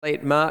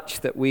Late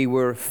March that we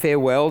were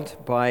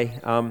farewelled by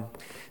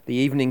the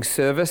evening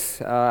service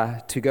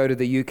to go to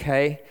the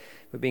UK.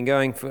 We've been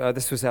going for,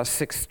 this was our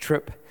 6th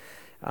trip,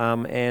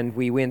 and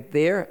we went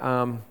there,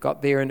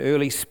 got there in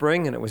early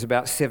spring, and it was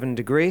about 7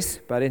 degrees,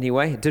 but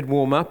anyway, it did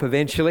warm up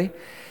eventually.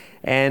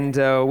 And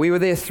we were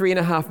there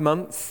 3.5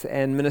 months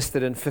and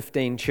ministered in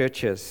 15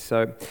 churches.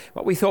 So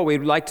what we thought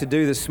we'd like to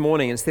do this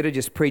morning, instead of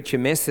just preach a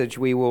message,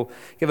 we will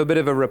give a bit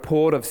of a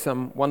report of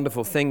some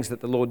wonderful things that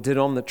the Lord did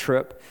on the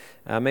trip,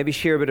 maybe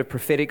share a bit of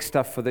prophetic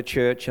stuff for the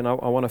church, and I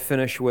want to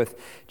finish with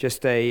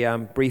just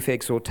a brief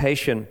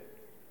exhortation.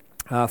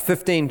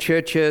 15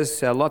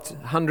 churches,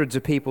 hundreds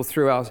of people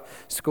through our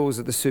schools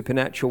of the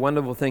supernatural,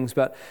 wonderful things.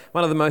 But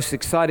one of the most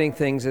exciting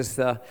things is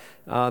the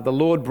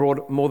Lord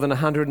brought more than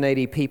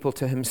 180 people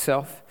to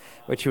himself,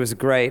 which was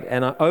great.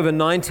 And over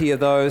 90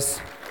 of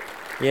those,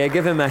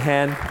 give him a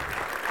hand.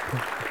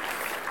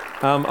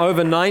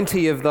 Over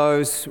 90 of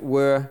those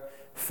were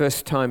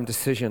first-time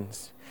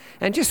decisions.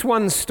 And just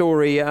one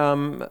story,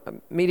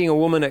 meeting a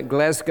woman at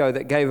Glasgow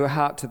that gave her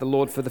heart to the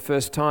Lord for the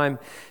first time.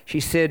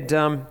 She said,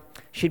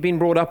 she'd been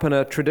brought up in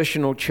a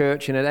traditional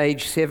church, and at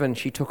age 7,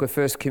 she took her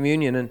first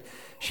communion, and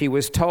she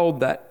was told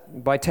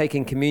that by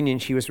taking communion,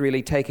 she was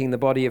really taking the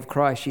body of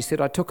Christ. She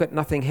said, I took it,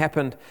 nothing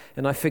happened,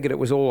 and I figured it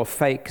was all a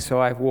fake, so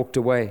I walked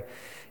away.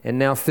 And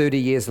now 30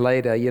 years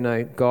later,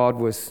 God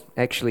was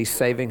actually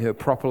saving her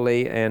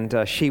properly,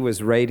 and she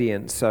was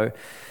radiant. So,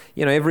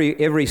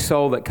 every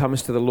soul that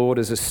comes to the Lord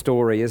is a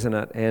story, isn't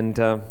it? And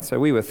so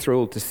we were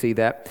thrilled to see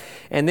that.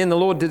 And then the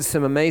Lord did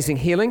some amazing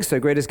healing, so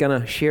Gretta's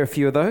going to share a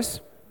few of those.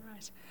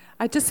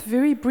 I just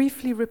very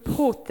briefly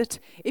report that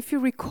if you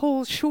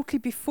recall, shortly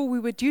before we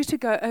were due to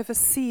go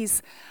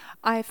overseas,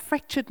 I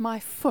fractured my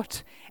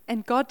foot,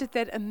 and God did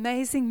that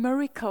amazing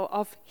miracle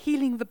of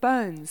healing the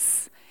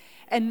bones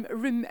and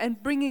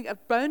bringing a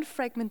bone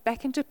fragment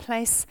back into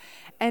place.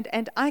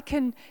 And I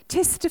can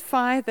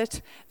testify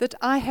that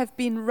I have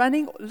been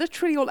running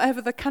literally all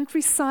over the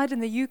countryside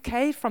in the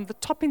UK, from the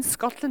top in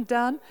Scotland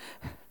down,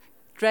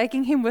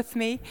 dragging him with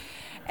me.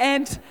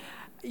 And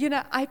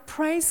I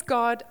praise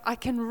God, I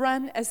can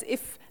run as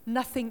if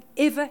nothing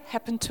ever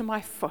happened to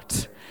my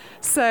foot.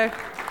 So,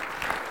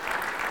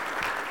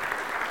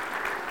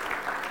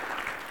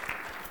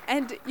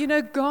 and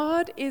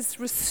God is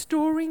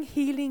restoring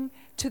healing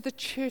to the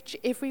church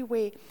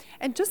everywhere.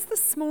 And just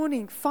this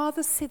morning,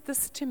 Father said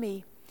this to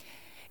me: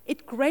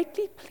 it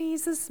greatly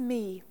pleases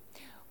me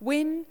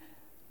when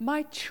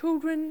my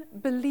children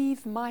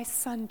believe my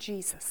son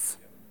Jesus.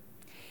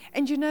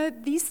 And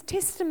these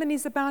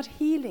testimonies about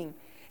healing,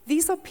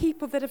 these are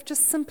people that have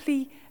just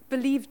simply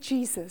believed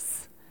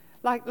Jesus,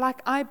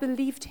 like I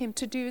believed him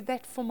to do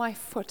that for my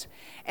foot.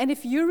 And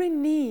if you're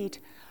in need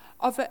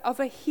of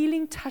a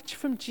healing touch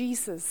from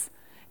Jesus,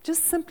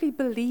 just simply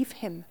believe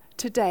him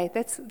today.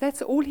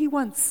 That's all he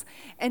wants.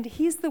 And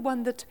he's the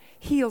one that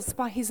heals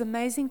by his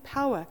amazing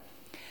power.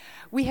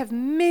 We have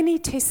many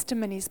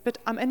testimonies, but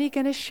I'm only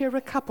going to share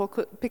a couple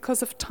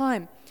because of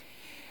time.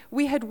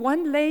 We had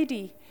one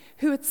lady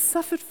who had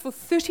suffered for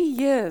 30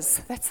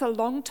 years, that's a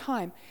long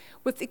time,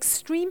 with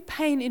extreme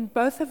pain in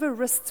both of her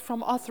wrists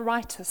from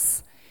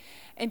arthritis.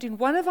 And in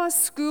one of our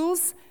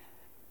schools,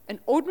 an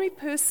ordinary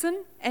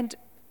person, and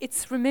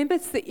remember,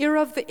 it's the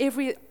era of the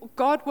every,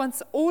 God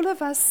wants all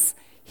of us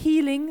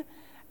healing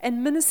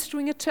and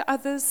ministering it to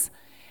others.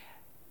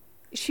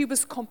 She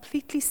was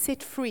completely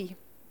set free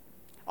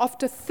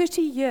after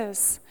 30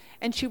 years,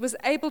 and she was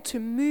able to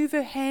move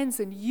her hands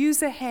and use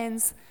her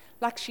hands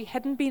like she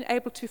hadn't been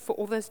able to for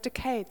all those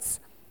decades.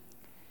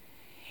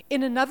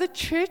 In another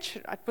church,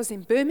 it was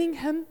in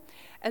Birmingham,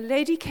 a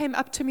lady came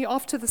up to me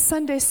after the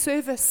Sunday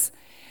service,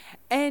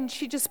 and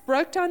she just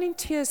broke down in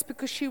tears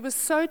because she was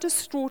so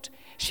distraught.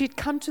 She'd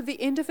come to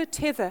the end of her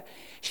tether.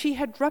 She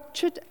had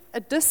ruptured a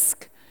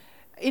disc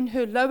in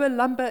her lower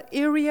lumbar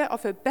area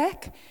of her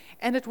back,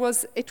 and it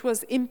was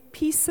in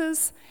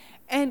pieces.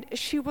 And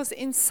she was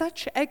in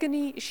such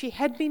agony. She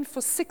had been for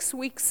 6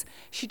 weeks.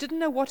 She didn't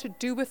know what to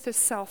do with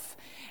herself.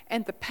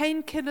 And the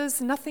painkillers,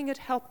 nothing had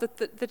helped that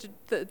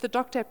the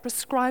doctor had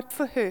prescribed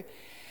for her.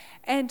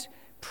 And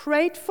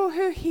prayed for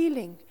her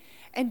healing.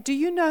 And do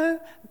you know,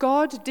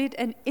 God did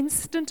an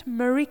instant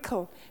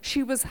miracle.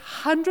 She was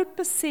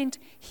 100%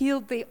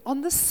 healed there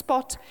on the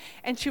spot.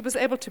 And she was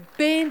able to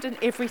bend and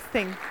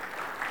everything.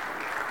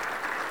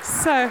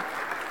 So,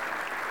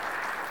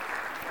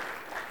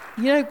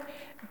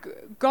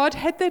 God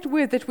had that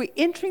word that we're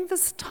entering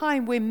this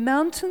time where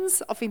mountains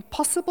of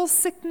impossible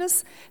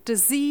sickness,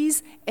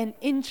 disease, and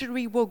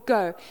injury will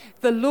go.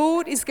 The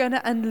Lord is going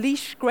to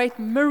unleash great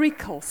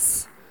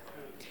miracles.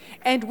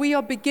 And we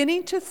are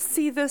beginning to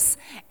see this,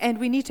 and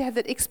we need to have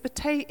that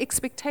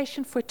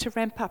expectation for it to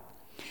ramp up.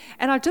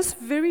 And I'll just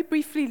very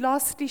briefly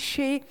lastly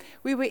share,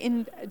 we were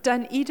in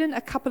Dunedin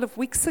a couple of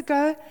weeks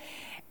ago,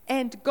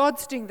 and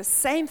God's doing the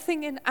same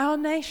thing in our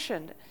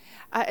nation.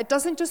 It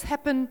doesn't just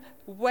happen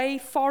way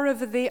far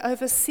over there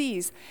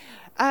overseas.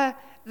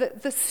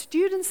 The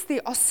students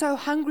there are so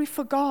hungry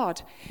for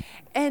God.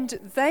 And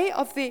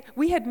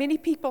we had many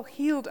people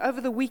healed over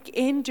the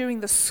weekend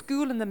during the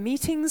school and the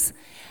meetings.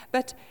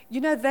 But,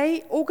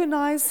 they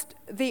organized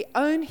their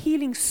own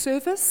healing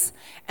service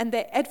and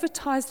they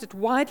advertised it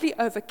widely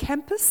over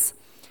campus.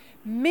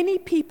 Many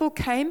people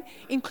came,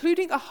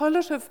 including a whole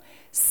lot of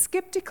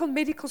skeptical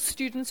medical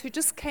students who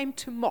just came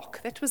to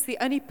mock. That was the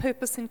only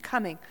purpose in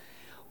coming.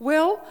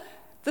 Well,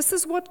 this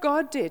is what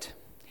God did.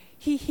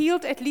 He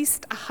healed at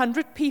least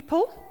 100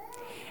 people,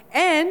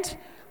 and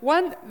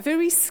one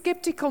very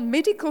skeptical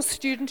medical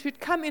student who'd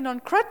come in on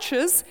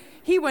crutches,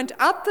 he went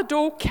out the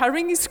door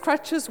carrying his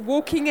crutches,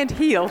 walking and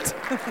healed.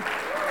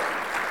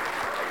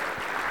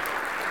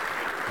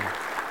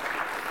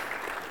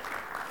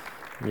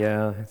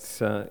 Yeah,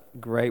 it's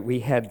great.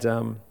 We had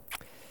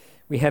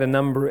a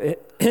number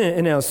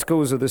in our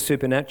schools of the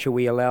supernatural.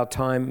 We allow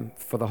time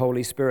for the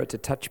Holy Spirit to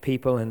touch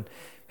people, and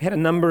we had a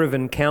number of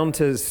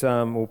encounters,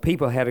 or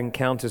people had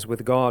encounters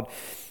with God.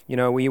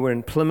 We were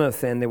in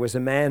Plymouth, and there was a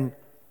man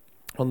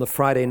on the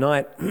Friday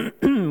night.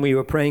 We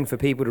were praying for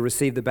people to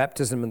receive the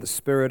baptism of the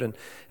Spirit, and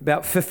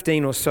about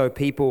 15 or so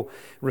people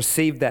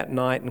received that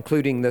night,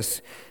 including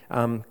this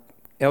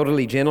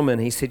elderly gentleman.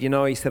 He said,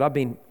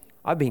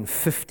 I've been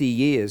 50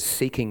 years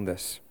seeking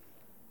this.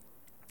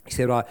 He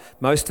said,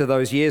 most of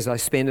those years I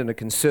spent in a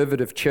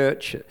conservative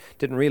church,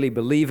 didn't really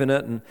believe in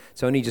it, and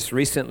it's only just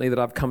recently that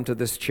I've come to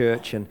this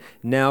church, and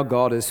now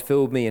God has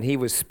filled me, and he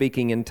was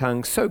speaking in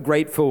tongues. So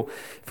grateful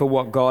for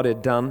what God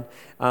had done.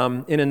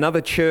 In another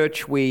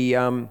church, we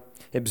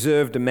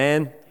observed a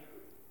man.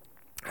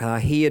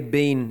 He had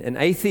been an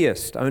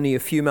atheist only a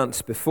few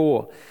months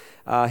before.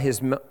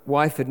 His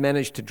wife had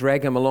managed to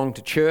drag him along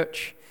to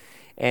church,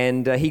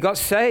 and he got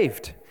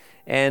saved.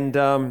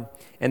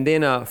 And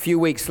then a few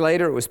weeks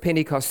later, it was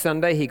Pentecost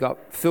Sunday, he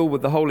got filled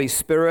with the Holy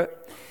Spirit.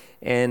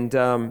 And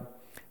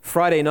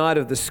Friday night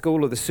of the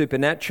School of the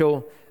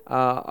Supernatural,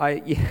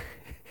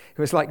 it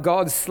was like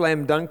God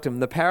slam dunked him.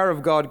 The power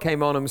of God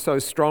came on him so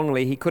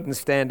strongly, he couldn't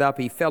stand up.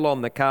 He fell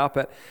on the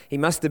carpet. He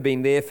must have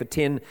been there for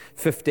 10,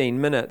 15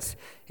 minutes.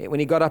 When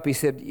he got up, he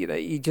said,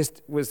 he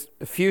just was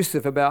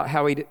effusive about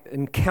how he'd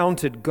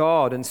encountered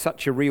God in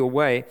such a real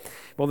way.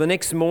 Well, the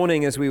next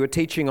morning, as we were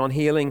teaching on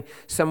healing,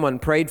 someone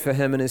prayed for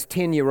him, and his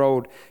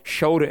 10-year-old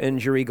shoulder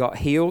injury got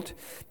healed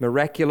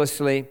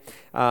miraculously.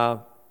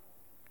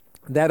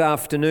 That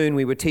afternoon,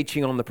 we were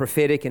teaching on the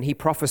prophetic, and he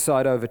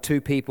prophesied over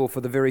 2 people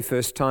for the very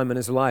first time in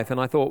his life. And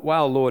I thought,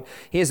 wow, Lord,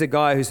 here's a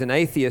guy who's an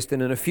atheist,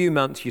 and in a few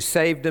months you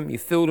saved him, you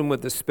filled him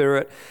with the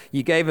Spirit,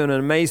 you gave him an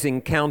amazing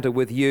encounter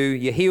with you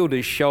healed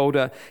his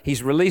shoulder,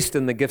 he's released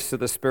in the gifts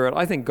of the Spirit.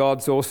 I think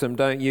God's awesome,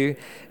 don't you?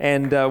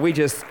 And we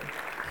just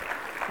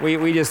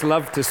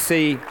love to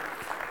see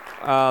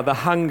the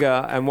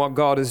hunger and what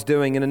God is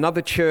doing. In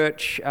another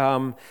church,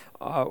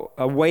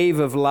 a wave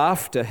of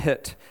laughter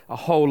hit a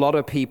whole lot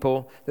of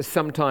people. This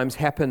sometimes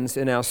happens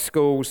in our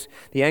schools.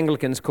 The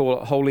Anglicans call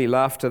it holy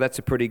laughter. That's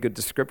a pretty good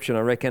description,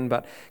 I reckon.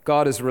 But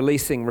God is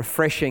releasing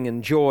refreshing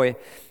and joy.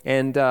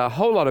 And a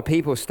whole lot of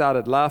people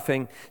started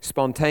laughing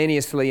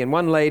spontaneously. And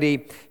one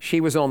lady, she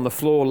was on the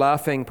floor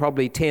laughing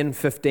probably 10,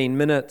 15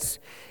 minutes.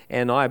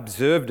 And I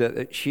observed it,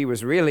 that she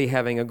was really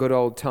having a good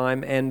old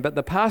time. But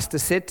the pastor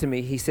said to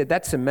me, he said,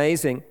 that's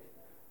amazing.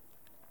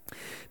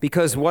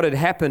 Because what had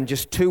happened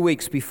just 2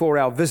 weeks before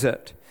our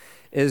visit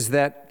is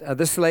that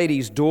this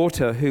lady's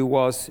daughter, who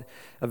was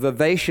a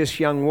vivacious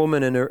young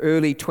woman in her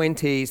early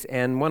 20s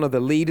and one of the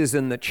leaders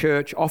in the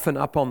church, often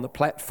up on the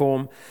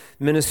platform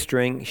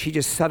ministering, she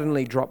just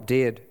suddenly dropped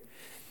dead.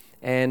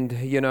 And,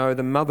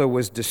 the mother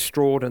was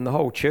distraught and the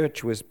whole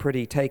church was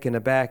pretty taken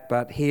aback.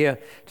 But here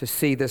to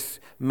see this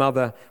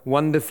mother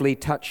wonderfully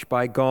touched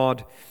by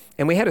God.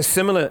 And we had a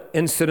similar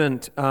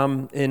incident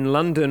in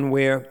London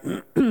where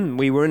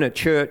we were in a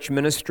church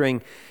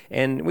ministering,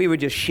 and we were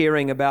just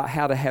sharing about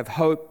how to have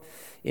hope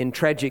in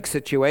tragic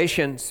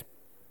situations.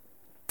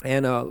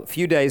 And a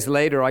few days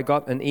later, I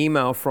got an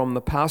email from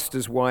the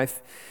pastor's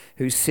wife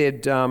who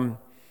said,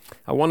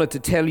 I wanted to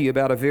tell you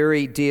about a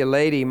very dear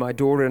lady my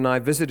daughter and I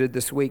visited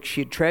this week.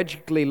 She had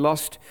tragically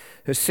lost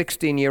her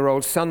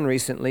 16-year-old son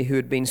recently, who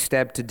had been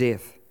stabbed to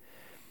death.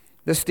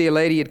 This dear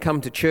lady had come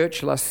to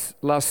church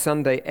last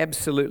Sunday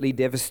absolutely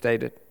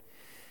devastated.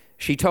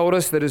 She told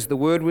us that as the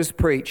word was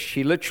preached,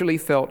 she literally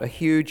felt a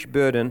huge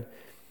burden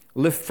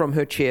lift from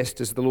her chest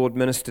as the Lord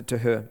ministered to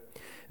her.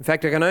 In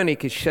fact, I can only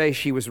say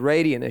she was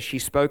radiant as she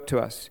spoke to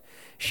us.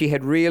 She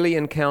had really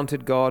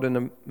encountered God in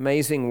an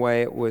amazing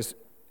way. It was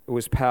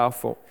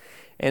powerful.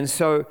 And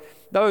so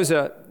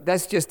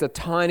that's just a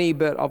tiny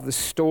bit of the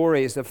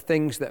stories of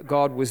things that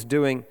God was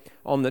doing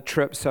on the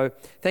trip. So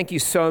thank you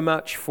so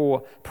much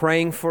for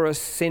praying for us,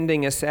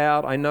 sending us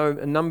out. I know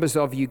numbers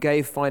of you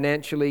gave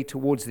financially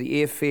towards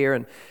the airfare,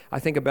 and I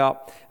think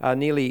about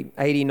nearly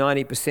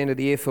 80-90% of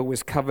the airfare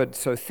was covered.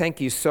 So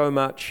thank you so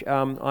much.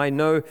 I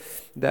know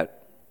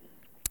that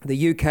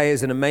The UK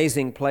is an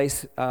amazing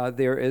place.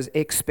 There is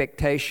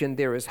expectation,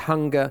 there is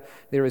hunger,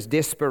 there is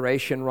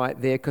desperation right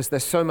there because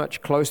they're so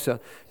much closer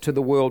to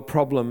the world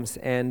problems.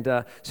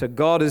 And so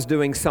God is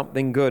doing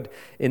something good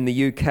in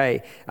the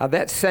UK.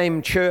 That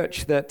same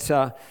church that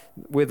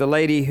where the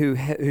lady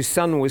whose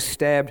son was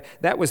stabbed,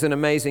 that was an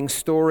amazing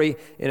story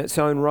in its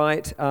own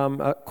right.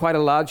 Quite a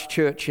large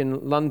church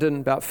in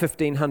London, about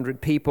 1,500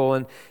 people,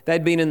 and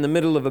they'd been in the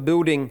middle of a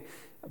building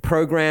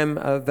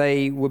program.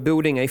 They were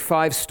building a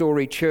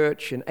 5-story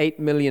church, an £8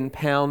 million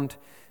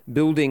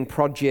building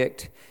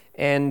project,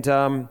 and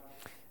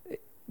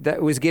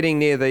that was getting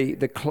near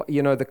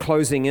the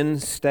closing in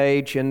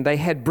stage. And they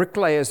had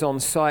bricklayers on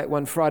site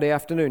one Friday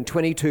afternoon.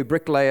 22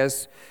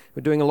 bricklayers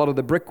were doing a lot of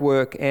the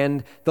brickwork,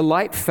 and the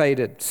light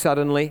faded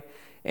suddenly.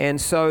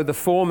 And so the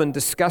foreman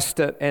discussed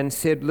it and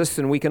said,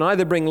 "Listen, we can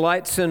either bring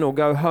lights in or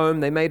go home."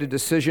 They made a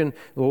decision: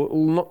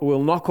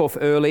 we'll knock off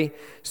early.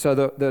 So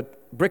the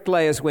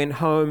bricklayers went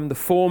home. The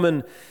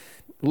foreman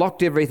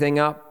locked everything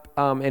up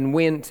and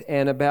went,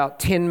 and about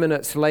 10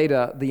 minutes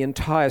later, the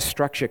entire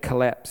structure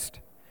collapsed.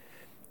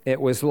 It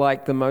was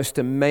like the most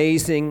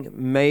amazing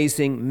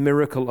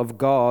miracle of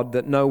God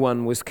that no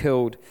one was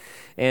killed.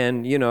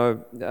 And,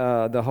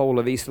 the whole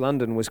of East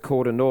London was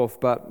cordoned off,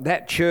 but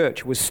that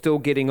church was still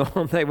getting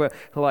on. They were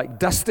like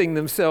dusting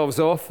themselves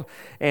off,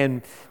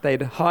 and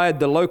they'd hired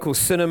the local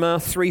cinema,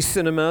 3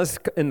 cinemas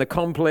in the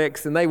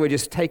complex, and they were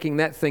just taking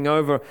that thing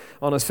over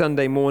on a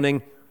Sunday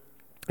morning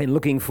and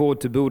looking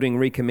forward to building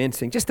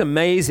recommencing. Just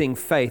amazing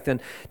faith.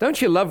 And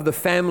don't you love the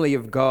family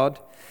of God?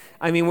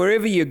 I mean,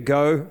 wherever you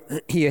go,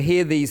 you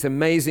hear these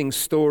amazing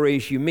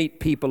stories, you meet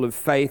people of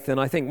faith, and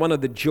I think one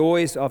of the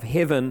joys of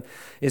heaven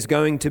is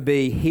going to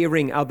be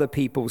hearing other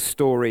people's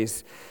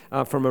stories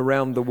from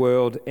around the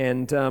world.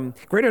 And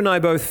Gretta and I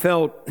both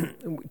felt,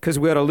 because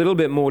we had a little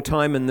bit more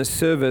time in this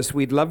service,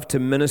 we'd love to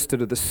minister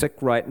to the sick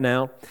right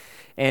now.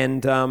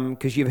 And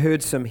because you've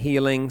heard some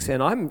healings,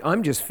 and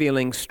I'm just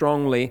feeling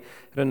strongly,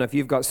 I don't know if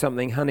you've got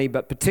something, honey,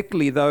 but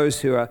particularly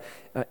those who are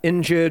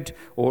injured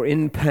or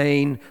in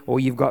pain, or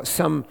you've got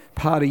some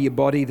part of your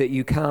body that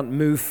you can't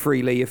move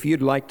freely, if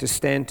you'd like to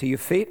stand to your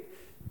feet.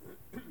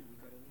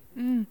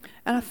 And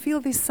I feel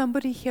there's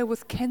somebody here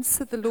with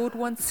cancer. The Lord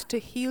wants to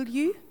heal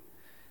you.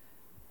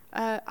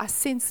 I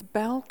sense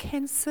bowel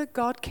cancer.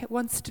 God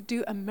wants to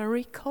do a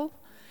miracle.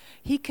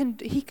 He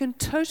can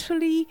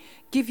totally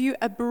give you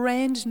a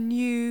brand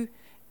new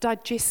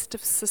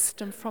digestive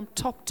system from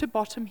top to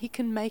bottom. He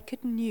can make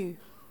it new.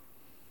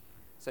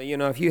 So,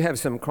 if you have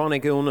some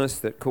chronic illness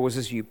that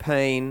causes you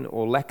pain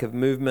or lack of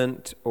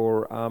movement,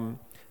 or I'm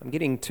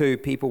getting to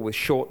people with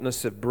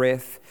shortness of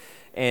breath,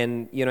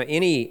 and,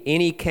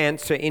 any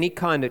cancer, any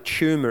kind of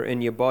tumor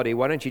in your body,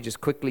 why don't you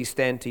just quickly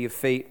stand to your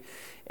feet,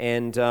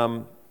 and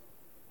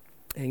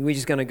we're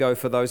just going to go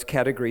for those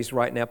categories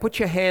right now. Put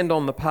your hand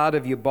on the part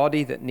of your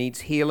body that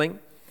needs healing.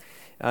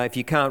 If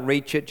you can't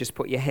reach it, just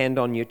put your hand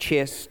on your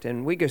chest,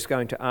 and we're just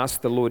going to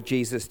ask the Lord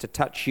Jesus to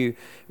touch you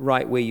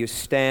right where you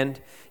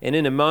stand. And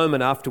in a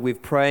moment after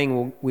we've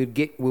praying, we'll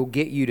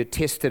get you to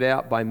test it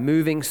out by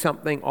moving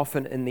something.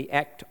 Often in the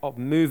act of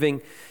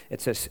moving,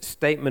 it's a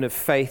statement of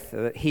faith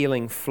that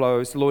healing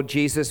flows. Lord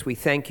Jesus, we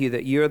thank you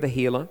that you're the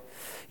healer.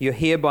 You're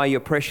here by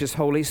your precious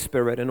Holy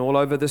Spirit, and all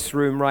over this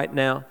room right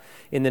now,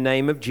 in the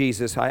name of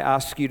Jesus, I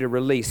ask you to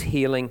release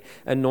healing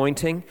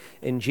anointing.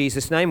 In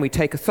Jesus' name, we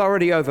take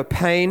authority over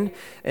pain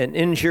and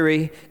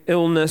injury,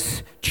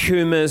 illness,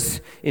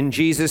 tumors. In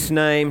Jesus'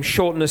 name,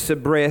 shortness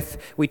of breath.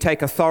 We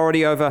take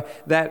authority over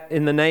that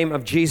in the name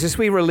of Jesus.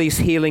 We release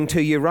healing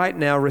to you right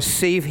now.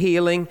 Receive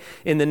healing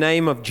in the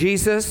name of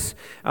Jesus.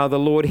 The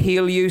Lord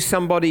heal you.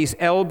 Somebody's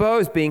elbow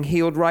is being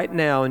healed right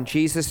now in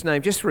Jesus'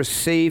 name. Just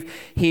receive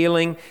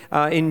healing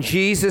in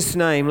Jesus'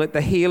 name. Let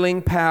the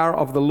healing power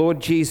of the Lord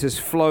Jesus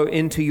flow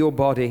into your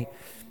body.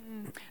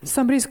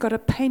 Somebody's got a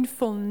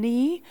painful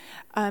knee.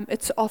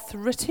 It's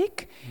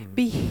arthritic.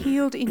 Be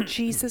healed in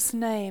Jesus'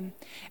 name.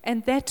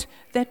 And that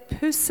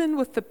person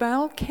with the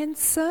bowel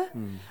cancer,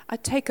 I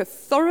take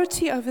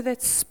authority over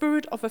that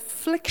spirit of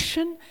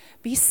affliction.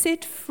 Be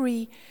set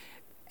free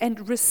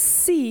and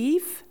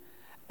receive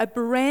a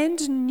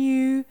brand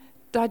new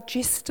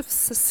digestive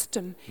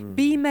system.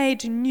 Be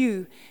made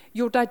new.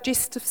 Your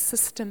digestive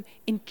system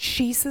in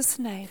Jesus'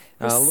 name.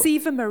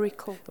 Receive a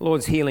miracle. The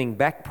Lord's healing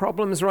back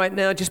problems right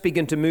now. Just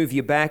begin to move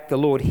your back. The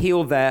Lord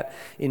heal that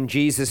in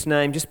Jesus'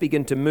 name. Just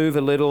begin to move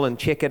a little and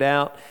check it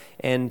out.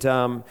 And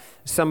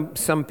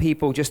some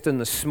people just in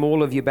the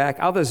small of your back.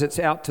 Others, it's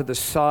out to the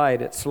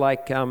side. It's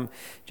like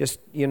just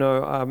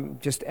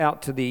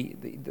out to the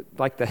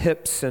like the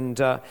hips. And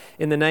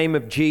in the name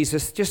of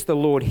Jesus, just the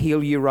Lord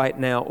heal you right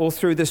now. All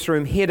through this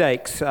room,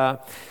 headaches.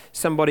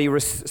 Somebody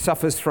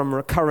suffers from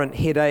recurrent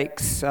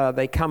headaches.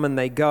 They come and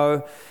they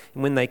go.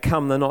 And when they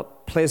come, they're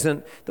not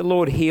pleasant. The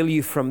Lord heal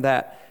you from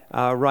that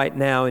right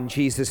now in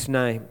Jesus'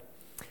 name.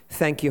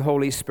 Thank you,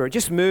 Holy Spirit.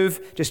 Just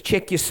move. Just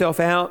check yourself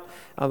out.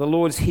 The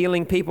Lord's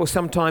healing people.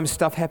 Sometimes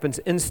stuff happens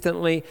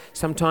instantly.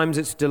 Sometimes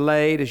it's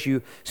delayed. As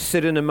you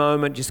sit in a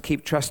moment, just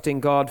keep trusting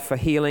God for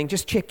healing.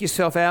 Just check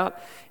yourself out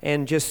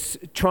and just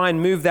try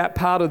and move that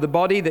part of the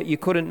body that you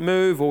couldn't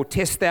move, or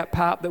test that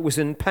part that was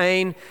in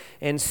pain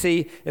and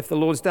see if the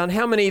Lord's done.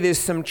 How many there's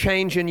some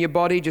change in your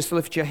body? Just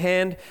lift your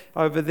hand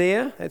over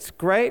there. That's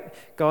great.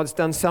 God's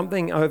done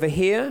something over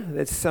here.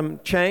 There's some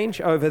change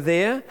over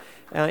there.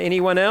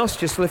 Anyone else?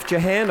 Just lift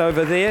your hand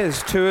over there.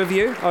 There's 2 of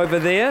you over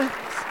there.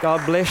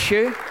 God bless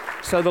you.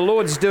 So the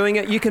Lord's doing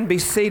it. You can be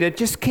seated.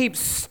 Just keep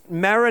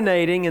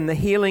marinating in the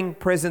healing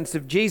presence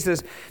of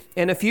Jesus.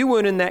 And if you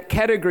weren't in that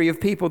category of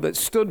people that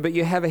stood, but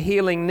you have a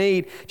healing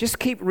need, just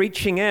keep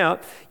reaching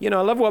out. You know,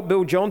 I love what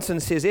Bill Johnson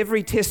says.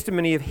 Every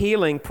testimony of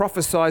healing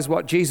prophesies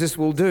what Jesus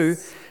will do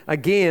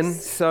again.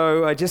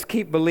 So just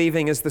keep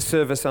believing as the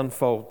service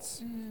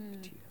unfolds.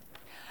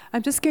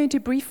 I'm just going to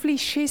briefly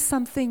share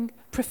something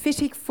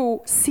prophetic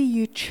for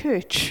CU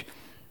Church.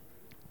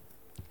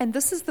 And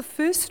this is the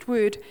first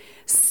word,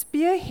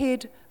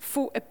 spearhead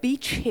for a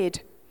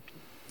beachhead.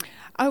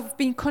 I've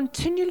been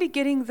continually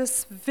getting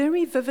this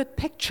very vivid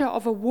picture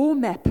of a war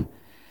map.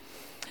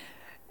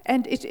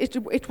 And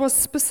it was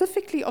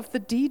specifically of the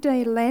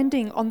D-Day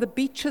landing on the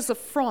beaches of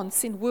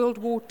France in World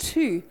War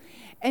II.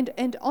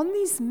 And on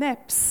these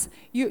maps,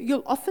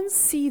 you'll often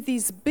see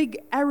these big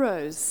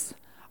arrows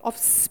of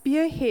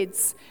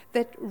spearheads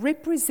that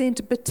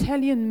represent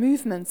battalion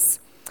movements.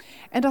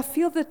 And I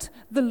feel that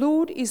the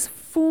Lord is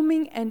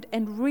forming and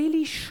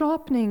really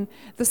sharpening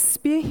the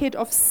spearhead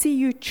of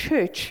CU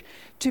Church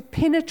to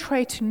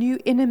penetrate new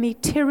enemy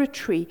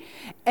territory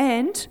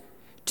and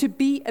to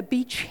be a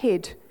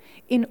beachhead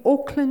in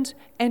Auckland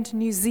and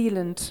New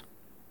Zealand.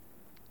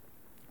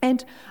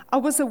 And I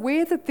was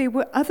aware that there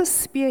were other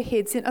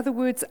spearheads, in other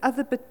words,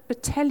 other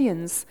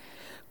battalions.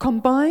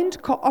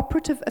 Combined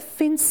cooperative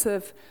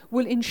offensive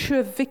will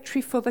ensure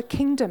victory for the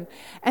kingdom.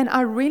 And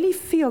I really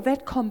feel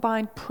that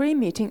combined prayer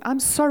meeting, I'm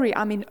sorry,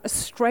 I'm in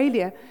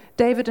Australia,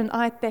 David and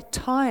I at that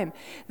time,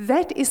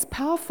 that is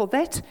powerful.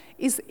 That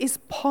is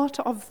part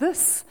of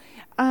this,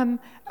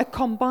 a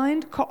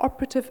combined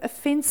cooperative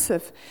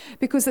offensive,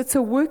 because it's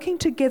a working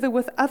together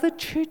with other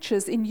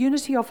churches in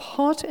unity of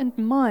heart and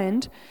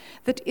mind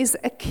that is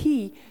a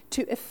key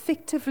to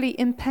effectively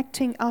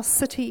impacting our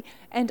city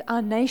and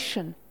our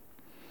nation.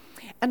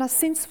 And I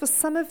sense for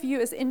some of you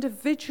as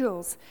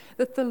individuals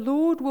that the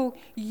Lord will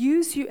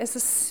use you as a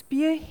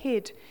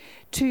spearhead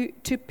to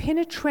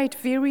penetrate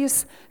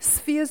various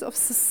spheres of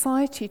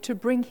society, to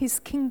bring His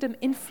kingdom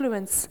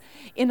influence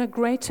in a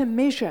greater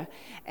measure.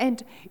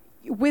 And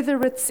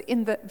whether it's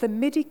in the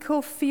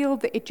medical field,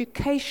 the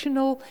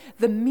educational,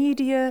 the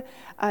media,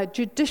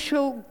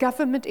 judicial,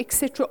 government,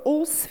 etc.,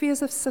 all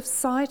spheres of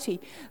society,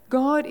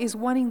 God is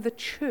wanting the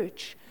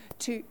church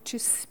to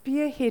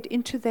spearhead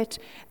into that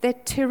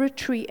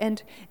territory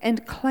and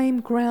claim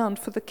ground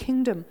for the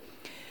kingdom.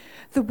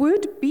 The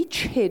word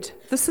beachhead,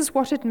 this is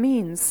what it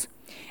means.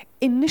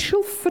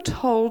 Initial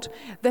foothold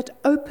that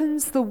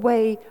opens the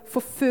way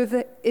for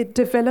further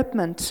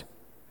development.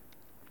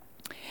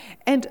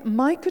 And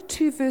Micah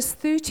 2 verse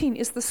 13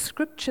 is the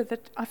scripture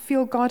that I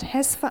feel God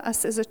has for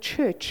us as a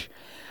church.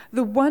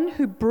 The one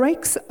who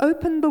breaks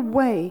open the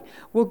way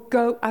will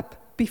go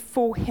up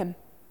before him.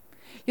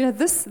 You know,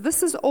 this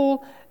is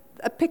all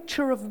a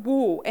picture of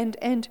war,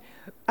 and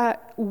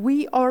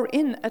we are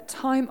in a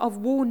time of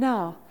war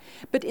now.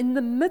 But in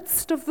the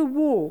midst of the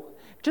war,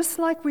 just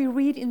like we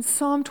read in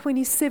Psalm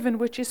 27,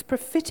 which is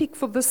prophetic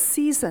for this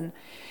season,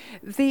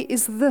 there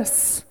is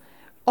this,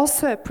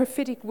 also a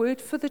prophetic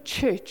word for the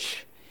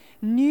church: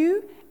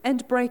 new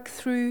and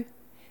breakthrough,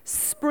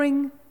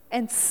 spring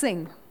and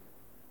sing.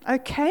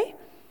 Okay?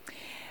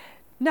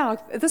 Now,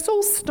 this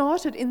all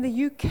started in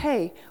the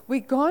UK, where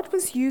God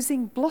was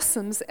using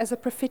blossoms as a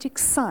prophetic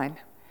sign.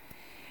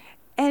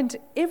 And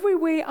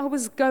everywhere I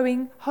was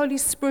going, Holy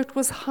Spirit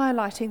was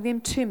highlighting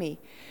them to me.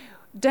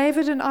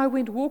 David and I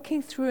went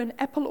walking through an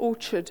apple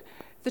orchard.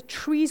 The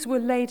trees were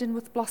laden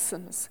with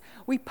blossoms.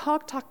 We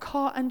parked our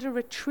car under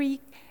a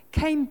tree,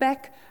 came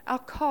back, our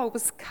car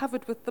was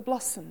covered with the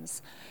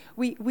blossoms.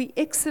 We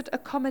exit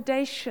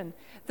accommodation.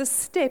 The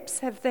steps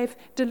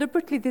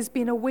there's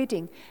been a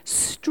wedding,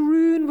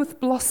 strewn with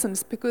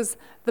blossoms because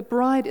the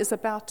bride is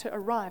about to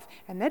arrive.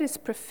 And that is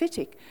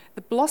prophetic.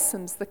 The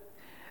blossoms,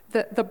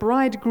 the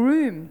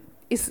bridegroom,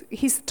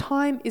 his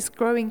time is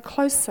growing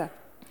closer.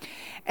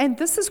 And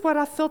this is what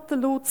I felt the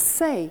Lord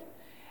say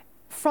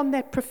from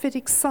that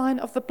prophetic sign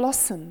of the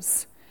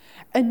blossoms.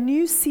 A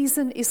new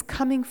season is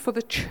coming for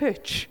the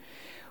church.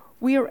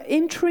 We are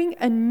entering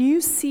a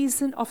new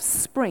season of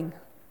spring.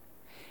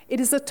 It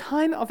is a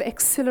time of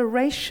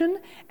acceleration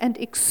and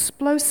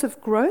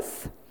explosive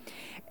growth,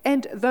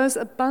 and those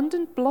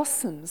abundant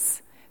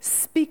blossoms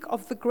speak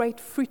of the great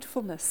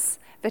fruitfulness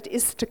that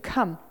is to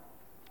come.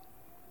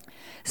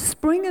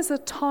 Spring is a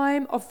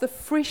time of the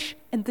fresh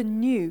and the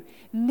new,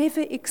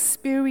 never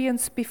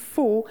experienced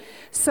before,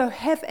 so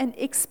have an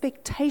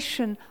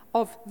expectation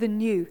of the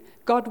new.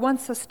 God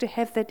wants us to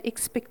have that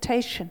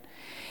expectation.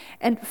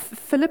 And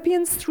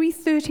Philippians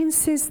 3:13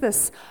 says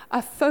this,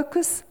 I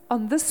focus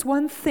on this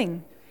one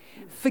thing,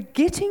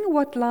 forgetting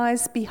what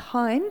lies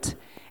behind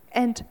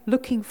and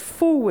looking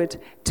forward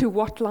to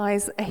what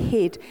lies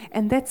ahead.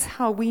 And that's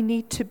how we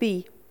need to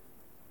be.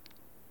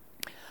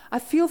 I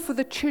feel for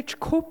the church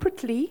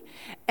corporately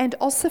and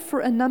also for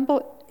a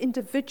number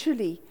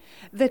individually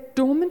that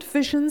dormant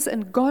visions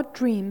and God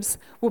dreams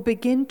will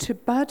begin to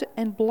bud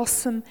and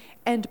blossom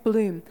and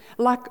bloom.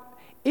 Like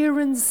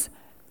Aaron's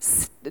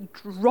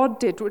rod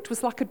did, which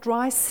was like a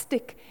dry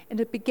stick, and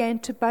it began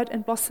to bud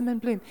and blossom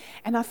and bloom.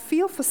 And I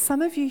feel for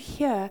some of you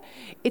here,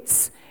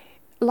 it's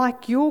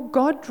like your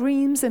God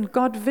dreams and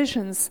God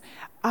visions,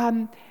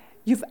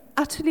 you've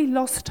utterly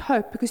lost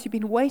hope because you've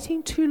been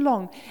waiting too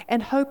long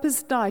and hope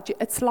has died.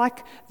 It's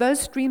like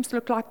those dreams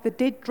look like the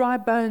dead, dry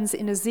bones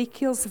in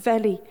Ezekiel's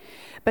valley.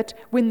 But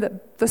when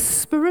the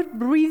Spirit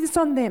breathes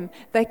on them,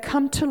 they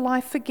come to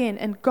life again.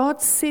 And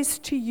God says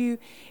to you,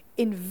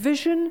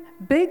 envision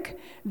big,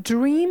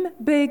 dream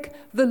big.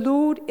 The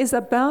Lord is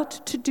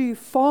about to do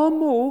far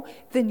more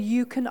than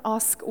you can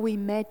ask or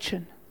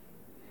imagine.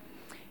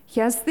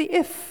 Here's the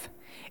if.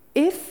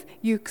 If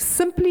you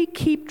simply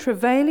keep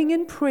travailing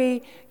in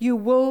prayer, you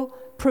will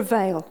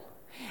prevail.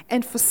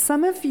 And for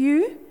some of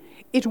you,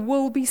 it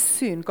will be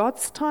soon.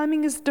 God's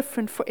timing is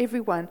different for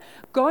everyone.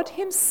 God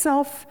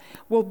Himself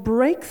will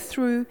break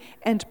through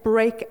and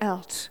break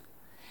out.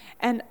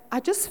 And I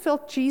just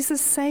felt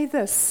Jesus say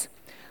this,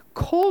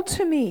 call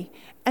to me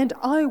and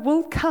I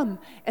will come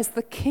as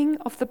the King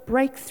of the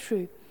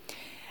breakthrough.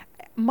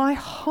 My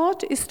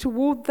heart is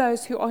toward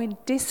those who are in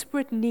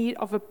desperate need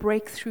of a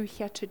breakthrough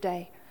here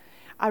today.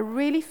 I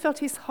really felt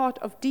His heart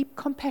of deep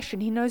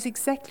compassion. He knows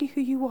exactly who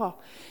you are.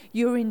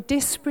 You're in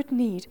desperate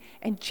need,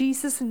 and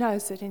Jesus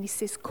knows it, and He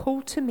says,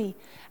 call to me,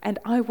 and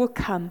I will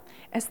come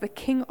as the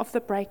King of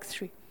the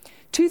breakthrough.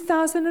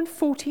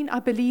 2014, I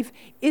believe,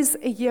 is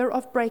a year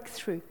of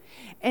breakthrough.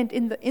 And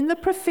in the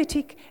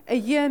prophetic, a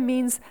year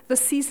means the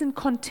season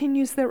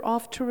continues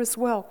thereafter as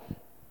well.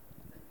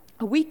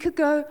 A week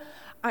ago,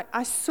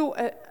 I saw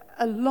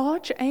a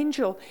large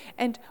angel,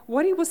 and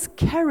what he was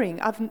carrying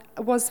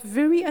was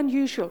very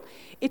unusual.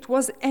 It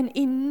was an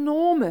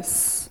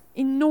enormous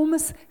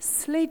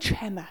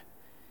sledgehammer.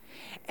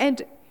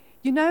 And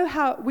you know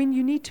how when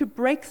you need to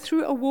break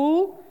through a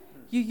wall,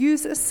 you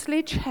use a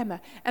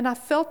sledgehammer. And I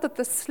felt that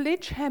the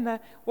sledgehammer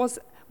was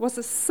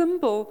a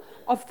symbol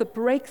of the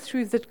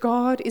breakthrough that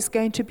God is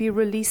going to be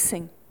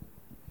releasing.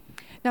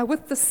 Now,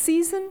 with the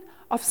season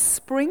of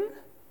spring,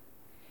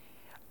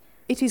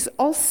 it is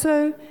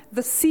also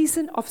the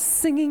season of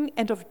singing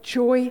and of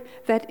joy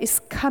that is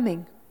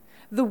coming.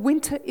 The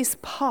winter is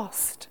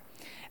past.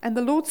 And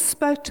the Lord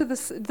spoke to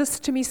this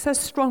to me so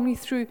strongly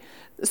through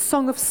the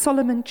Song of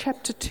Solomon,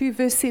 chapter 2,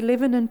 verse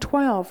 11 and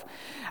 12.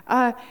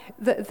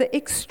 The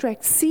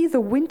extract, see, the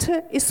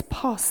winter is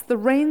past, the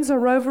rains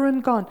are over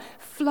and gone,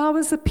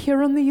 flowers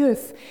appear on the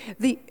earth,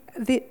 the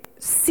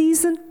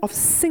season of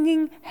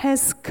singing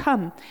has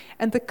come,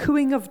 and the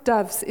cooing of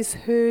doves is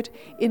heard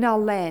in our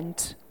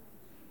land.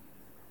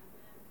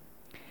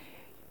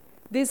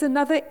 There's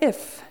another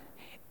if.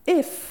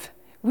 If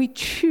we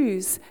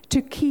choose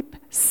to keep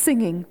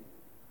singing,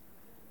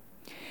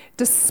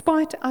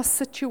 despite our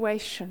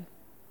situation.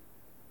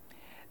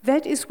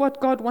 That is what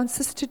God wants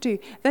us to do.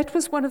 That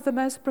was one of the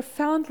most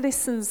profound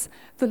lessons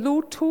the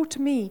Lord taught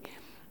me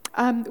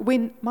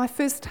when my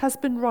first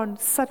husband, Ron,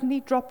 suddenly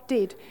dropped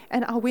dead,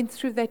 and I went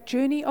through that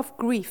journey of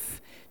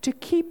grief, to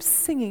keep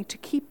singing, to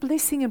keep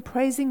blessing and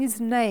praising His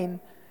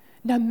name,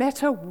 no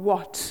matter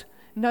what.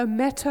 No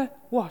matter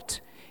what.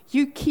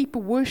 You keep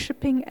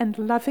worshiping and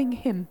loving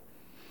Him.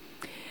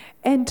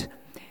 And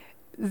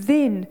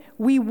then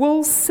we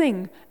will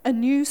sing a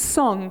new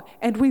song,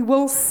 and we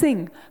will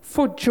sing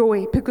for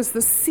joy, because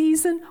the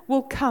season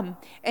will come,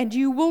 and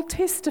you will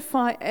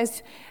testify,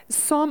 as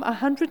Psalm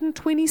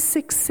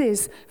 126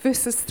 says,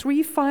 verses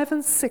 3, 5,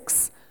 and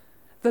 6.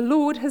 The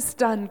Lord has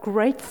done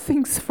great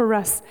things for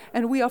us,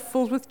 and we are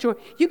filled with joy.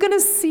 You're going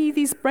to see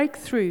these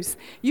breakthroughs.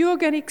 You are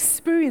going to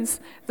experience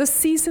the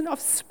season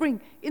of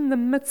spring in the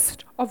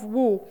midst of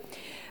war.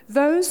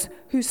 Those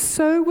who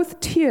sow with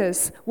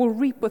tears will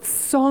reap with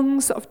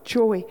songs of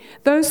joy.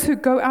 Those who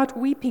go out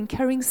weeping,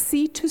 carrying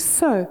seed to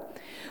sow,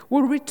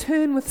 will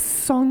return with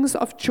songs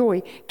of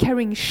joy,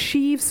 carrying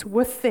sheaves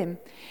with them.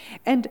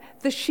 And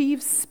the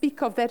sheaves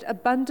speak of that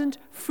abundant,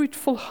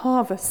 fruitful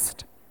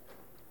harvest.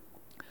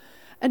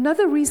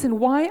 Another reason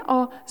why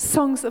are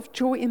songs of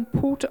joy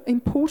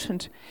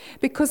important?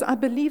 Because I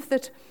believe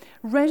that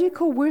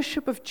radical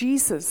worship of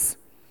Jesus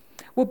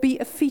will be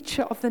a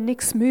feature of the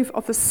next move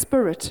of the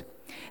Spirit.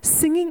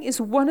 Singing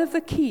is one of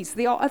the keys.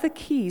 There are other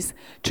keys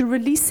to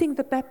releasing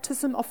the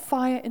baptism of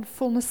fire and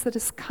fullness that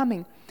is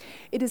coming.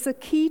 It is a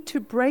key to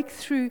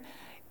breakthrough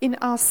in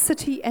our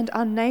city and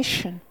our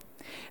nation.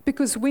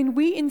 Because when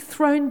we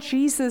enthrone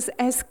Jesus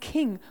as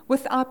King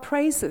with our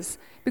praises,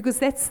 because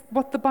that's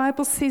what the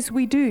Bible says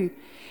we do,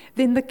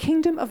 then the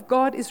kingdom of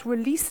God is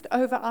released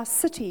over our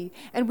city.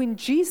 And when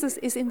Jesus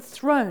is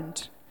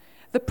enthroned,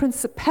 the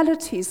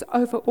principalities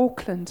over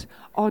Auckland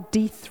are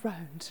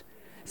dethroned.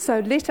 So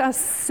let us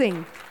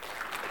sing.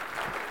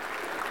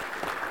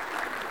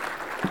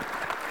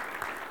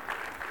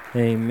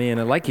 Amen.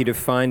 I'd like you to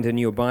find in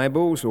your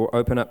Bibles or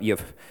open up your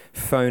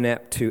phone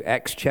app to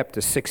Acts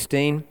chapter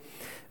 16,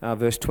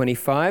 verse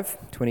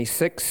 25,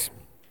 26.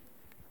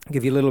 I'll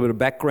give you a little bit of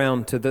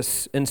background to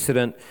this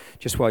incident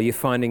just while you're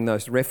finding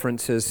those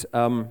references.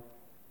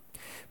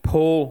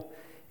 Paul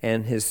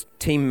and his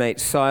teammate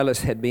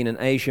Silas had been in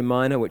Asia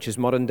Minor, which is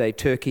modern-day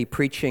Turkey,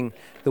 preaching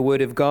the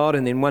Word of God.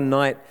 And then one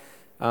night,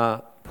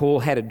 Paul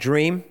had a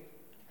dream.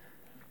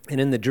 And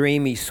in the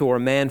dream, he saw a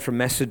man from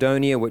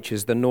Macedonia, which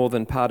is the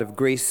northern part of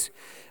Greece,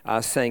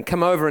 saying,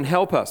 "Come over and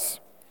help us."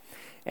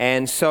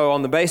 And so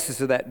on the basis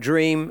of that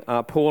dream,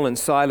 Paul and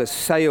Silas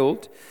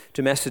sailed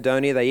to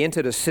Macedonia. They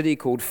entered a city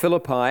called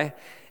Philippi,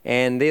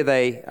 and there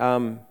they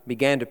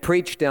began to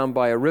preach down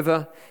by a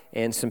river,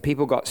 and some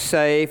people got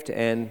saved,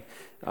 and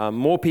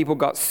more people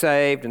got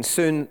saved, and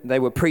soon they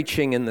were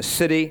preaching in the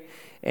city,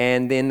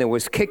 and then there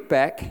was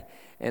kickback,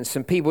 and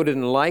some people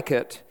didn't like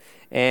it.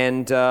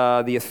 And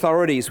the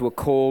authorities were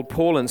called.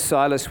 Paul and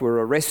Silas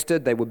were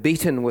arrested. They were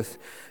beaten with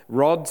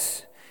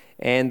rods,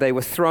 and they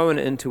were thrown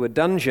into a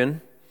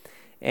dungeon.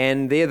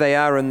 And there they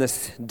are in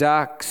this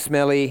dark,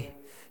 smelly,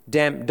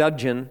 damp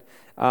dungeon,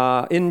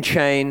 in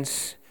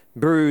chains,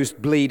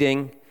 bruised,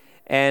 bleeding.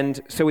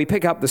 And so we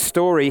pick up the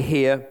story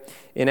here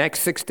in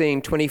Acts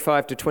 16,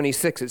 25 to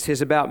 26. It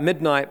says, "About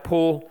midnight,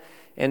 Paul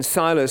and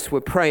Silas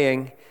were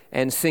praying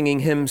and singing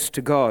hymns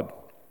to God.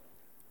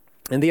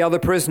 And the other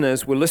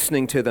prisoners were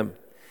listening to them.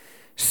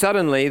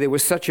 Suddenly, there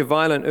was such a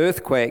violent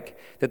earthquake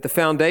that the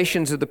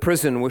foundations of the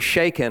prison were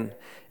shaken,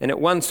 and at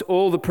once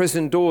all the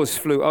prison doors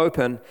flew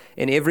open,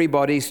 and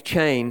everybody's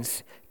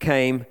chains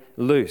came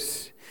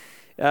loose."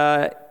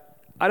 I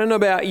don't know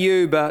about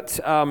you, but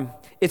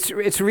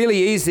it's really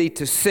easy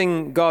to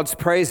sing God's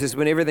praises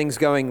when everything's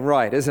going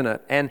right, isn't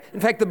it? And in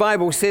fact, the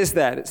Bible says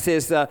that. It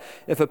says,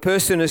 if a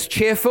person is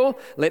cheerful,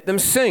 let them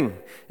sing.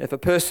 If a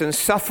person is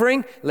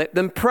suffering, let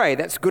them pray.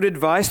 That's good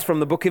advice from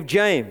the book of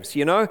James,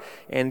 you know.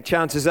 And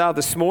chances are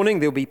this morning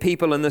there'll be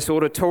people in this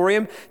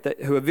auditorium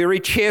who are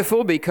very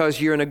cheerful because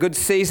you're in a good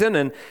season.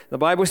 And the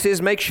Bible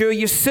says, make sure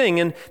you sing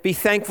and be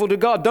thankful to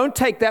God. Don't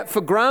take that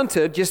for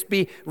granted. Just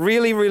be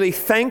really, really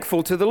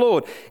thankful to the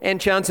Lord. And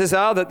chances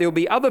are that there'll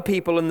be other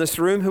people in this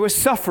room who are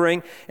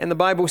suffering, and the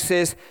Bible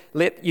says,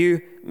 may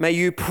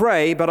you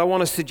pray, but I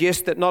want to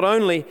suggest that not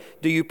only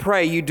do you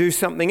pray, you do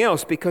something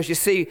else, because you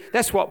see,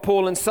 that's what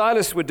Paul and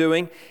Silas were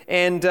doing,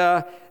 and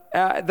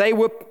they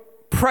were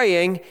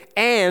praying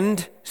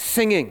and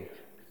singing.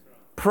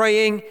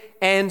 Praying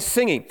and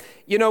singing.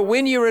 You know,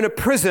 when you're in a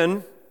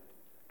prison,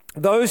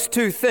 those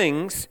two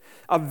things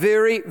are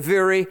very,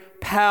 very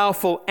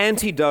powerful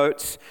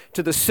antidotes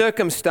to the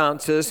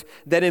circumstances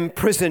that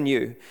imprison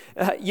you.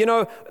 You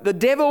know, the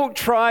devil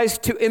tries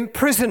to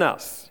imprison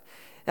us.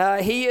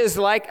 He is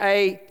like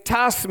a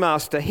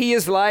taskmaster. He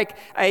is like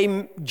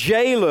a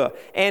jailer,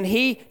 and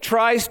he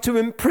tries to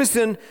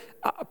imprison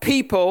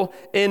people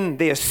in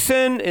their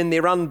sin, in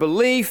their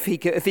unbelief.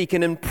 If he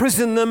can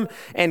imprison them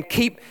and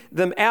keep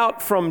them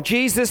out from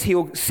Jesus,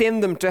 he'll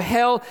send them to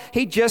hell.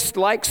 He just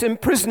likes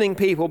imprisoning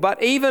people.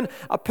 But even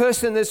a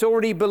person that's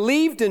already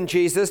believed in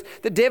Jesus,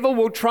 the devil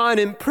will try and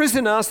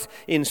imprison us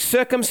in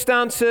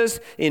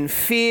circumstances, in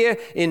fear,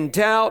 in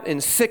doubt,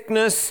 in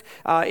sickness,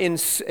 in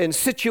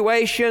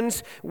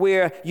situations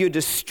where you're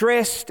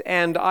distressed.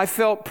 And I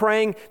felt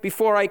praying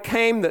before I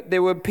came that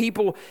there were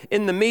people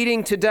in the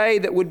meeting today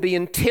that would be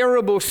in terrible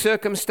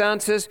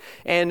circumstances,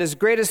 and as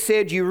Gretta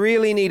said, you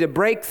really need a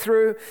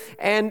breakthrough,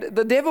 and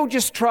the devil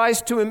just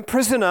tries to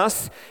imprison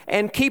us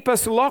and keep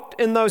us locked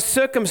in those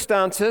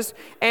circumstances.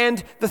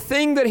 And the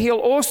thing that he'll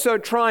also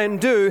try and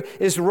do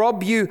is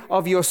rob you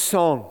of your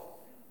song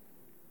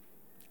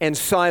and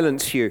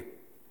silence you.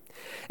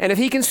 And if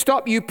he can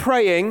stop you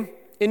praying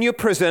in your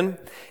prison,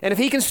 and if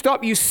he can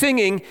stop you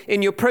singing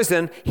in your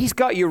prison, he's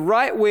got you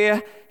right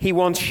where he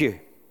wants you.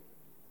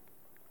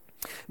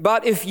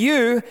 But if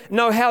you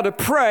know how to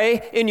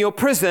pray in your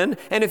prison,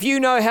 and if you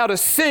know how to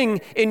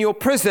sing in your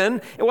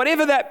prison,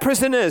 whatever that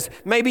prison is,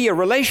 maybe a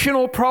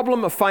relational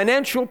problem, a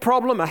financial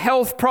problem, a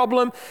health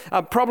problem,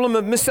 a problem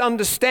of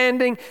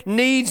misunderstanding,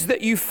 needs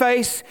that you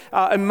face,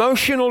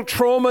 emotional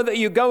trauma that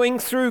you're going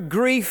through,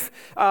 grief,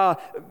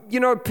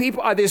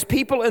 there's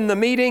people in the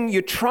meeting,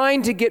 you're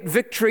trying to get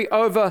victory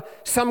over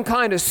some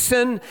kind of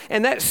sin,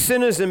 and that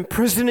sin is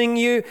imprisoning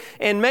you.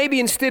 And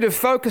maybe instead of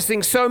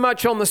focusing so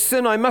much on the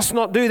sin, I must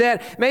not do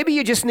that, maybe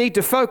you just need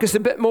to focus a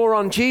bit more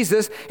on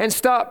Jesus and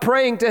start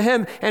praying to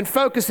him and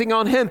focusing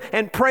on him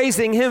and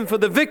praising him for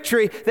the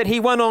victory that he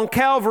won on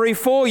Calvary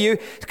for you.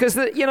 Because,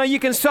 you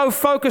can so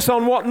focus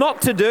on what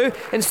not to do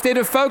instead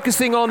of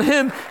focusing on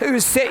him who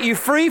has set you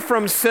free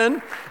from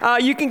sin.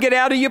 You can get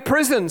out of your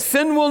prison.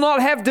 Sin will not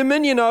have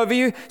dominion over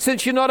you,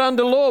 since you're not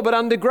under law but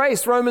under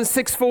grace, Romans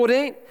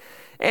 6:14.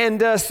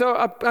 And so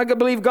I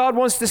believe God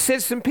wants to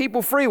set some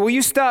people free. Well,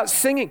 you start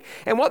singing.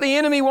 And what the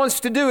enemy wants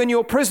to do in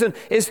your prison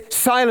is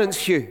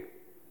silence you,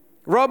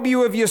 rob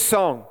you of your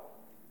song.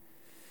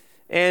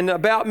 And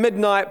about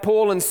midnight,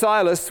 Paul and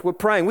Silas were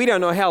praying. We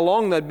don't know how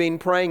long they'd been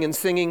praying and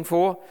singing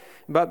for,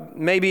 but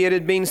maybe it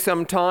had been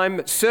some time.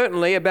 But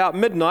certainly about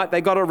midnight, they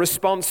got a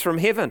response from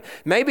heaven.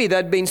 Maybe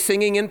they'd been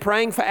singing and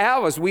praying for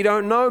hours. We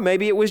don't know.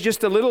 Maybe it was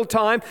just a little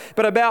time.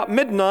 But about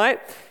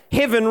midnight,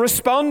 heaven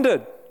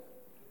responded.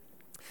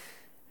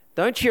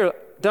 Don't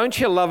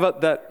you love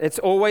it that it's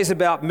always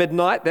about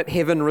midnight that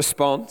heaven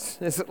responds?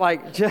 It's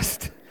like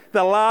just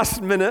the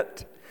last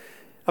minute,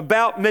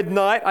 about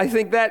midnight. I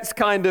think that's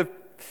kind of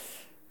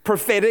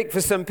prophetic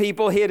for some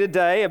people here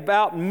today.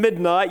 About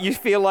midnight, you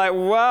feel like,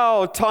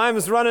 wow,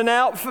 time's running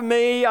out for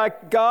me.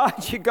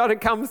 God, you got to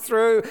come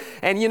through.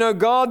 And you know,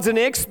 God's an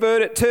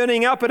expert at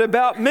turning up at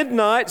about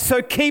midnight.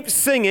 So keep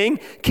singing,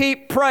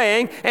 keep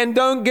praying, and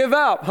don't give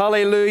up.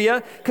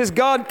 Hallelujah. Because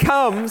God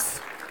comes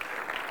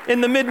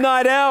in the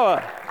midnight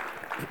hour.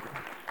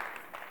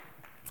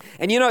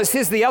 And you know, it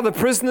says the other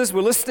prisoners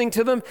were listening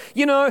to them.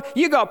 You know,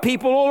 you got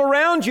people all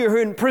around you who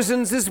are in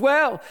prisons as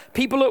well.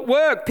 People at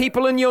work,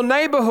 people in your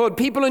neighborhood,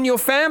 people in your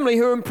family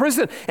who are in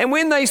prison. And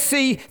when they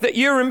see that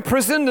you're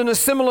imprisoned in a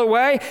similar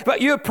way,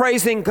 but you're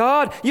praising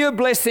God, you're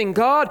blessing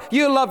God,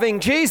 you're loving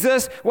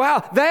Jesus,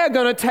 wow, they are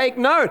going to take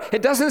note.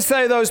 It doesn't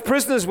say those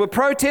prisoners were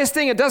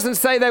protesting. It doesn't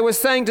say they were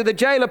saying to the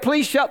jailer,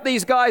 please shut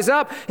these guys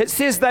up. It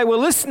says they were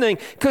listening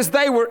because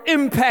they were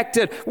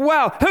impacted.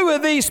 Wow, who are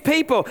these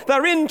people?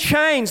 They're in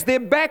chains.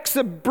 Their backs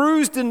are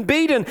bruised and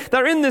beaten.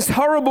 They're in this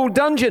horrible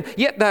dungeon,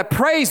 yet they're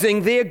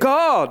praising their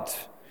God.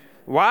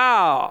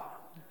 Wow.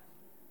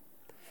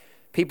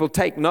 People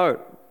take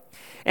note.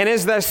 And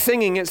as they're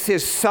singing, it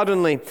says,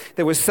 suddenly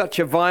there was such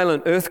a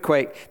violent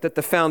earthquake that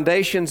the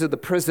foundations of the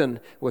prison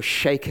were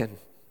shaken.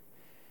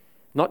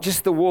 Not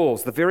just the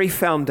walls, the very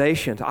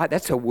foundations.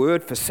 That's a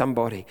word for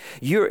somebody.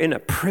 You're in a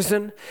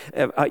prison.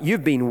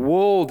 You've been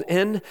walled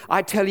in.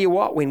 I tell you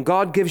what, when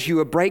God gives you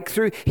a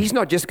breakthrough, He's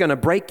not just going to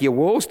break your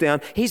walls down.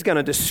 He's going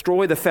to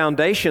destroy the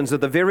foundations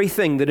of the very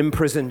thing that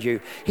imprisoned you.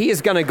 He is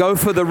going to go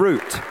for the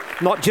root,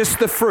 not just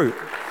the fruit.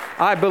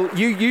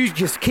 You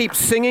just keep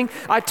singing.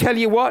 I tell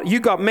you what, you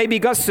maybe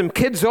got some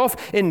kids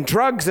off in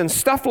drugs and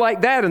stuff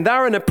like that, and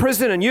they're in a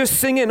prison and you're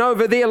singing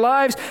over their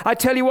lives. I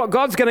tell you what,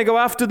 God's going to go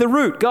after the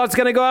root. God's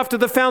going to go after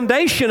the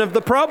foundation of the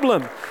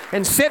problem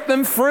and set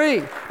them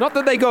free. Not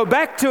that they go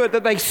back to it,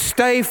 that they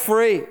stay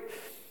free.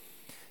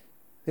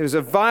 There was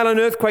a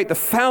violent earthquake. The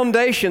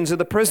foundations of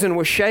the prison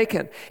were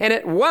shaken. And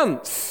at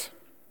once,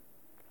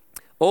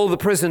 all the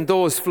prison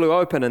doors flew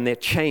open and their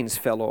chains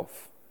fell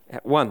off.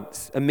 At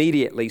once,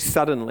 immediately,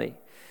 suddenly.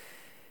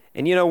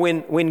 And you know,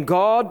 when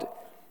God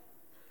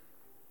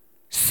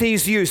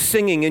sees you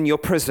singing in your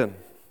prison,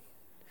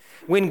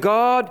 when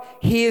God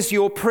hears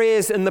your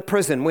prayers in the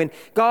prison, when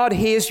God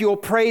hears your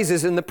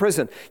praises in the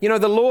prison, you know,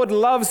 the Lord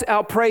loves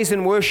our praise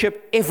and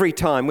worship every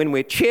time. When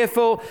we're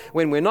cheerful,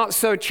 when we're not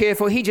so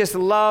cheerful, He just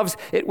loves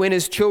it when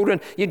His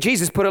children,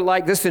 Jesus put it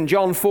like this in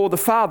John 4, the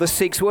Father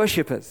seeks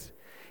worshipers.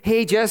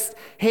 He's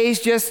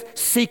just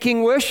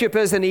seeking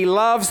worshipers, and He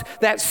loves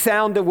that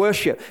sound of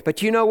worship.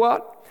 But you know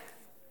what?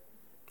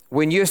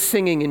 When you're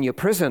singing in your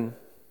prison,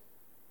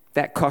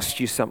 that costs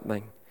you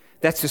something.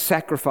 That's a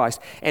sacrifice.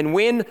 And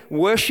when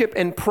worship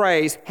and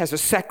praise has a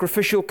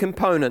sacrificial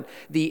component,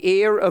 the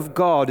ear of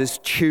God is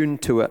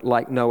tuned to it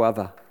like no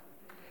other.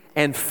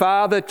 And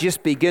Father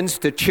just begins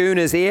to tune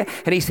His ear,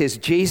 and He says,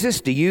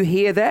 Jesus, do you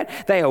hear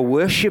that? They are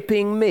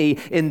worshiping me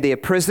in their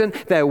prison.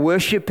 They're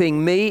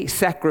worshiping me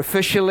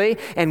sacrificially,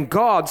 and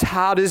God's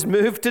heart is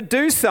moved to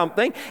do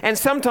something. And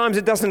sometimes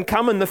it doesn't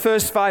come in the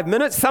first 5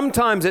 minutes.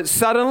 Sometimes it's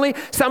suddenly.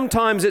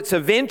 Sometimes it's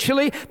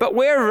eventually. But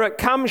wherever it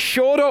comes,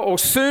 shorter or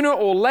sooner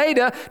or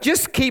later,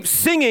 just keep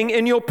singing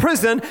in your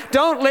prison.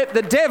 Don't let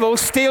the devil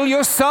steal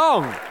your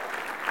song.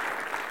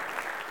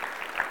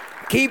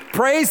 Keep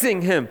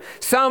praising Him.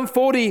 Psalm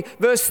 40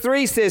 verse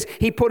 3 says,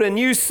 He put a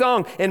new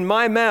song in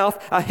my mouth,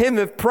 a hymn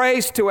of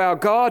praise to our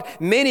God.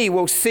 Many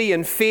will see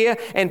and fear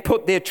and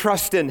put their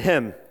trust in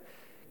Him.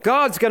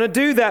 God's going to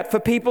do that for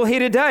people here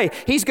today.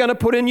 He's going to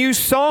put a new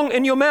song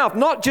in your mouth,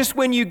 not just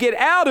when you get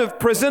out of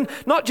prison,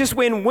 not just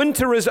when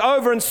winter is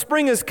over and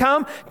spring has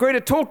come.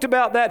 Gretta talked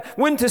about that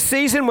winter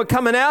season. We're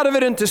coming out of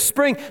it into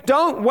spring.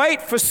 Don't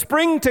wait for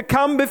spring to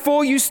come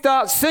before you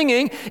start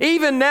singing.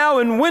 Even now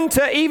in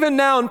winter, even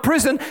now in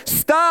prison,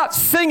 start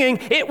singing.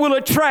 It will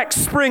attract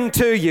spring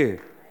to you.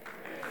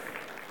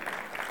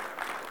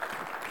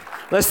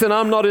 Listen,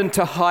 I'm not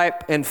into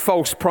hype and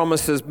false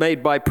promises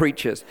made by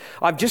preachers.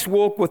 I've just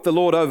walked with the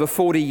Lord over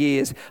 40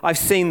 years. I've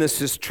seen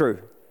this is true.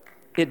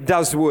 It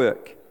does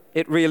work.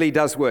 It really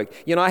does work.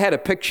 You know, I had a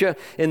picture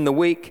in the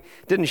week,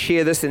 didn't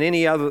share this in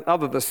any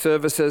other the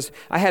services.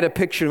 I had a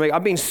picture of me.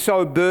 I've been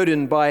so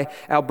burdened by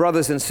our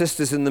brothers and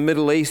sisters in the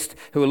Middle East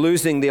who are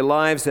losing their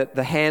lives at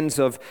the hands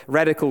of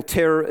radical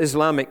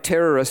Islamic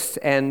terrorists,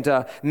 and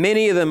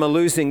many of them are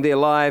losing their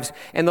lives.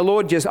 And the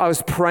Lord I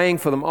was praying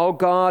for them. Oh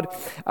God,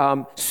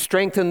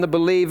 strengthen the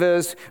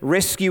believers,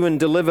 rescue and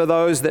deliver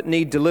those that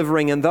need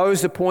delivering, and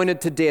those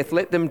appointed to death,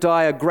 let them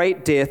die a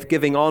great death,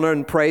 giving honor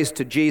and praise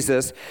to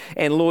Jesus.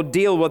 And Lord,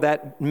 deal with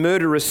that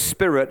murderous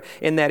spirit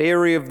in that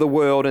area of the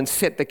world and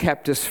set the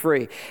captives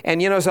free.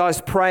 And as I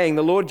was praying,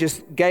 the Lord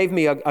just gave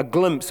me a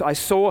glimpse. I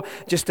saw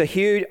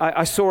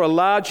I saw a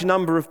large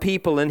number of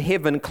people in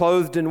heaven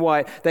clothed in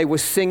white. They were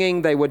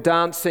singing, they were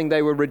dancing,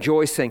 they were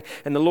rejoicing.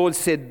 And the Lord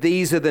said,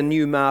 these are the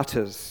new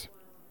martyrs.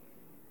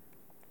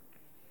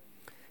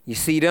 You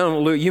see,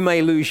 you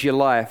may lose your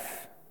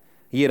life.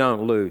 You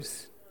don't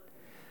lose.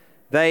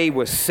 They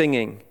were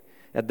singing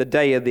at the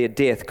day of their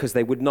death because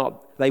they would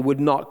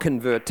not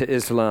convert to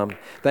Islam.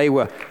 They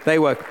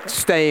were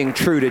staying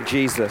true to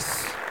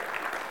Jesus.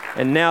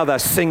 And now they're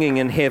singing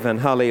in heaven,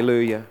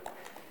 hallelujah.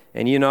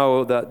 And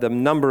the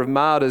number of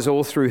martyrs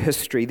all through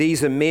history,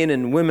 these are men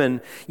and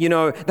women,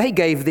 they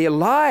gave their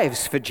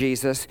lives for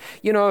Jesus.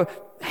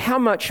 How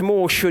much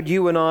more should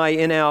you and I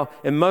in our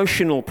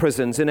emotional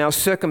prisons, in our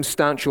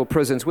circumstantial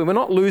prisons, where we're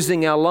not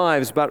losing our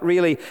lives, but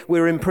really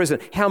we're in prison,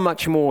 how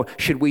much more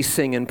should we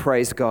sing and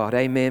praise God,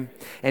 amen,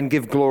 and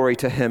give glory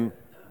to Him?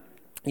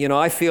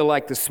 I feel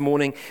like this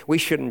morning we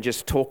shouldn't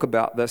just talk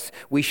about this,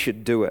 we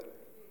should do it.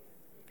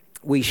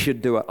 We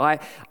should do it.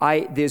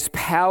 There's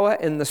power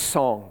in the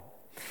song.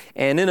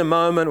 And in a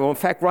moment, in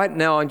fact, right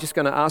now, I'm just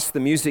going to ask the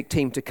music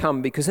team to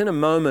come, because in a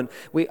moment,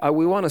 we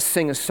want to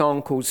sing a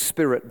song called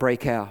Spirit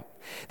Break Out.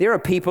 There are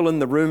people in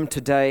the room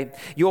today,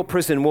 your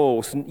prison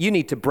walls, you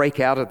need to break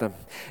out of them.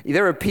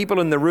 There are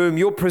people in the room,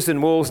 your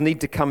prison walls need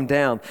to come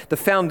down. The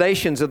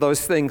foundations of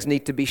those things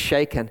need to be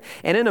shaken.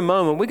 And in a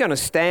moment, we're going to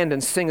stand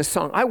and sing a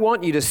song. I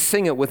want you to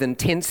sing it with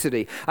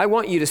intensity. I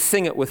want you to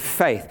sing it with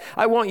faith.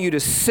 I want you to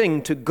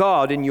sing to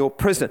God in your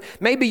prison.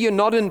 Maybe you're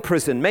not in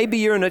prison. Maybe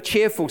you're in a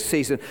cheerful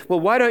season. Well,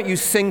 why don't you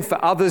sing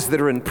for others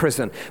that are in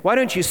prison? Why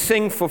don't you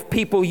sing for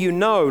people you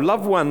know,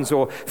 loved ones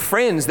or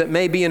friends that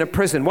may be in a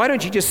prison? Why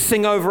don't you just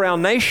sing over our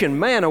nation?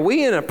 Man, are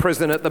we in a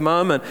prison at the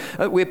moment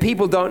where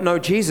people don't know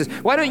Jesus?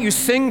 Why don't you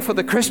sing for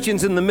the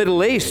Christians in the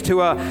Middle East who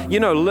are,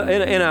 in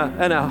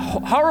a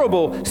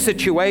horrible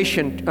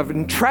situation of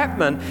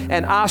entrapment,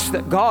 and ask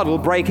that God will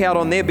break out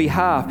on their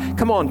behalf?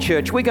 Come on,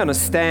 church, we're going to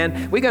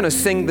stand. We're going to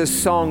sing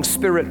this song,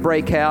 Spirit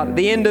Break Out. At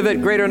the end of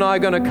it, Gretta and I are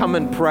going to come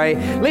and pray.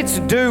 Let's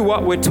do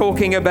what we're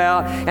talking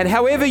about. And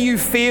however you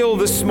feel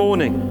this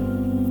morning,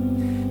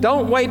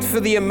 don't wait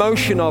for the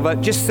emotion of it.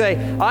 Just say,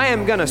 I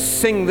am going to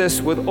sing this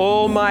with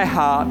all my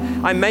heart.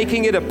 I'm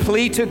making it a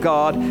plea to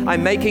God.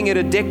 I'm making it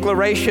a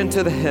declaration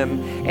to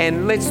Him.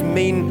 And let's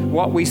mean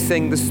what we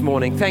sing this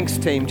morning. Thanks,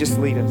 team. Just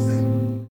lead us.